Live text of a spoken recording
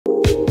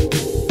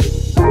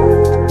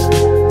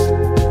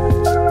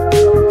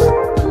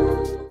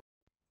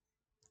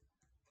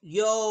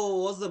Yo,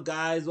 what's up,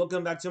 guys?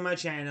 Welcome back to my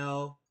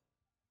channel.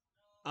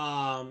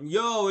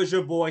 It's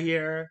your boy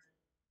here,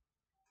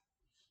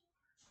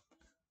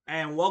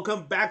 and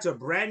welcome back to a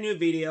brand new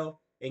video.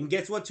 And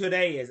guess what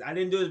today is? I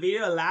didn't do a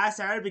video last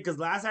Saturday because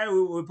last Saturday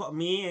we put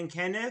me and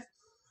Kenneth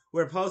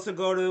were supposed to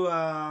go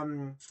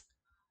to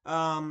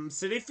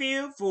City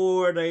Field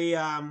for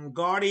the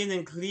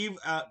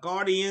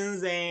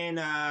Guardians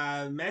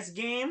and Mets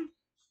game,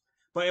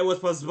 but it was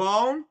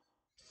postponed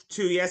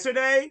to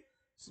yesterday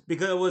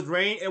because it was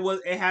rain.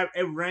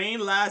 It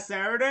rained last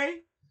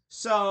Saturday,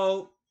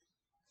 so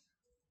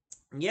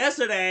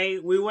yesterday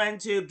we went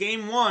to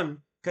game one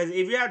because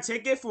if you have a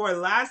ticket for a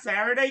last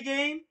Saturday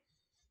game,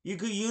 you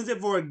could use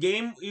it for a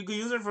game. You could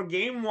use it for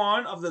game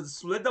one of the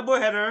split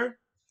doubleheader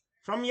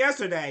from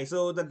yesterday.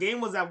 So the game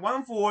was at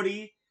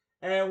 1:40,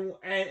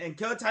 and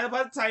kill title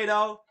by the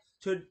title.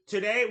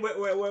 Today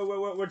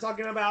we're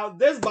talking about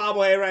this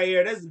bobblehead right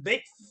here. This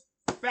big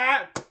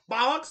fat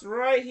box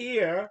right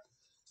here.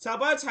 Title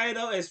by the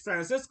title is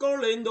Francisco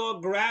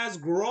Lindor grass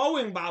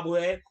growing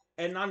bobblehead,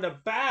 and on the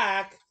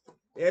back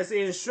it's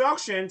the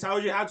instruction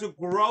tells you how to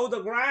grow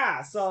the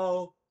grass.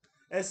 So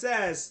it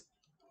says,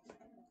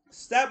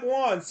 step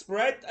 1,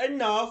 spread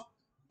enough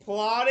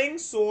plotting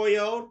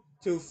soil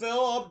to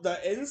fill up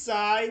the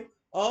inside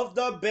of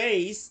the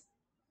base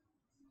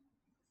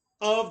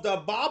of the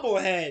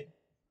bobblehead.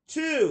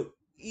 2,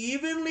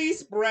 evenly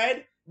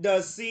spread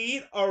the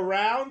seed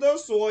around the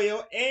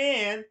soil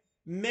and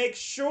make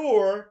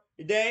sure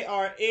they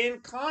are in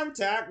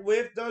contact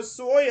with the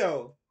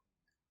soil.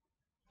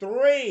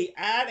 3,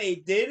 add a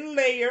thin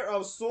layer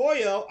of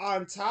soil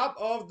on top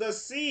of the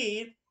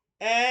seed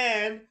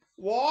and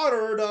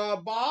water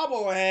the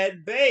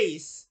bobblehead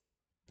base.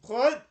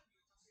 Put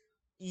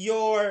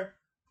your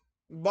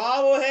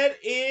bobblehead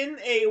in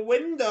a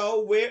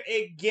window where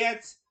it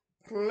gets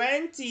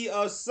plenty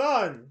of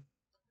sun.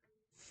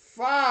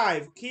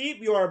 5,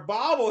 keep your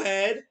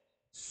bobblehead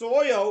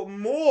soil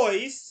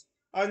moist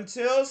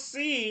until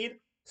seed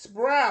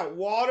sprout.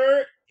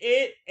 Water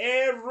it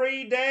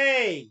every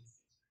day.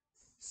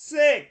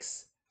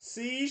 6,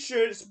 seed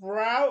should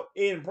sprout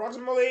in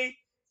approximately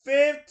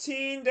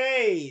 15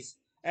 days.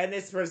 And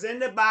it's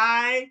presented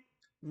by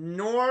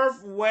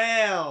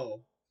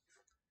Northwell.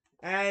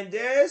 And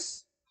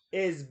this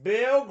is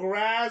Bill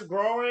Grass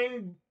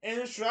Growing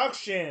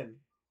Instruction.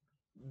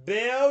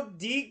 Bill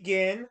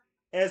Deacon,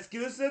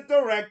 Exclusive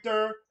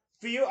Director,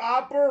 Field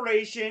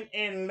Operation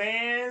and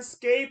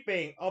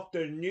Landscaping of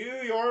the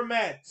New York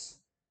Mets.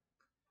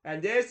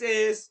 And this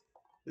is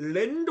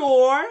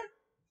Lindor.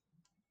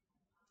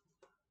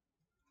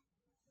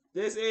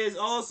 This is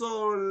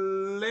also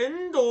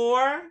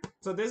Lindor.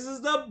 So this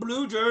is the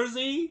blue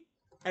jersey,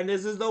 and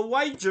this is the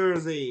white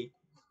jersey.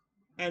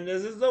 And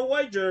this is the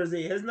white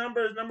jersey. His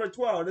number is number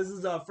 12. This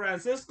is a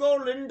Francisco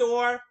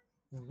Lindor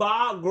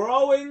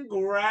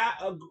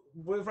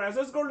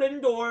Francisco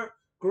Lindor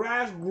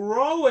grass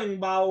growing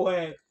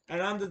bobblehead.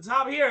 And on the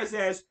top here it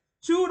says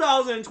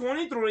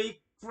 2023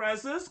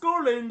 Francisco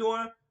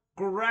Lindor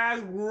grass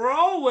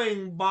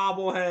growing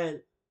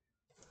bobblehead.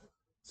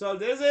 So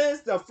this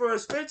is the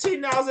first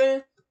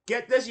 15,000.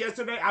 Get this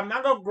yesterday. I'm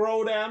not gonna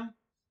grow them,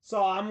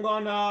 so I'm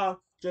gonna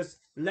just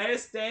let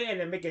it stay and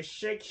then make it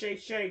shake, shake,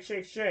 shake,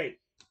 shake, shake.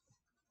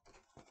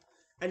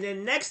 And the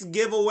next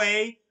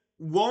giveaway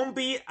won't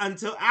be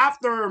until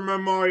after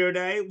Memorial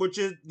Day, which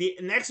is the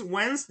next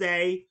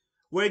Wednesday.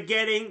 We're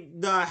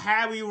getting the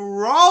Harry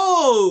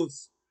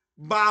Rose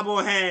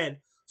bobblehead.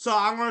 So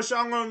I'm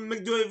gonna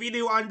do a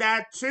video on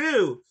that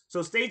too.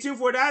 So stay tuned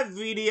for that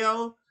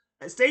video.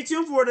 Stay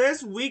tuned for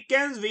this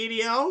weekend's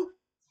video.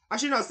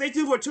 Actually, no, stay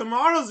tuned for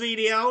tomorrow's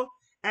video.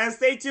 And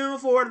stay tuned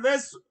for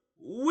this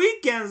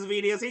weekend's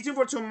video. Stay tuned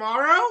for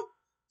tomorrow,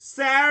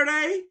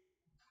 Saturday,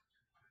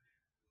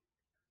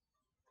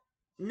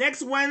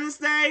 next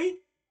Wednesday,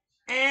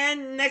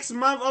 and next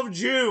month of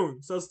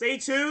June. So stay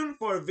tuned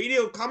for a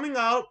video coming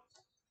up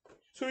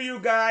to you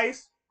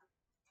guys.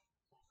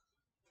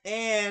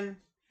 And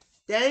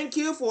thank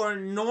you for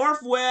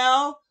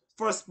Northwell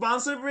for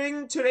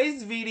sponsoring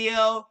today's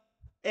video.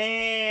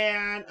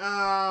 And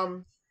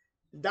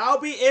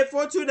that'll be it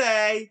for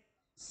today.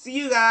 See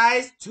you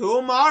guys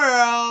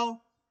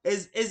tomorrow.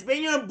 It's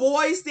been your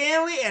boy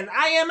Stanley, and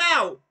I am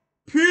out.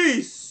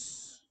 Peace.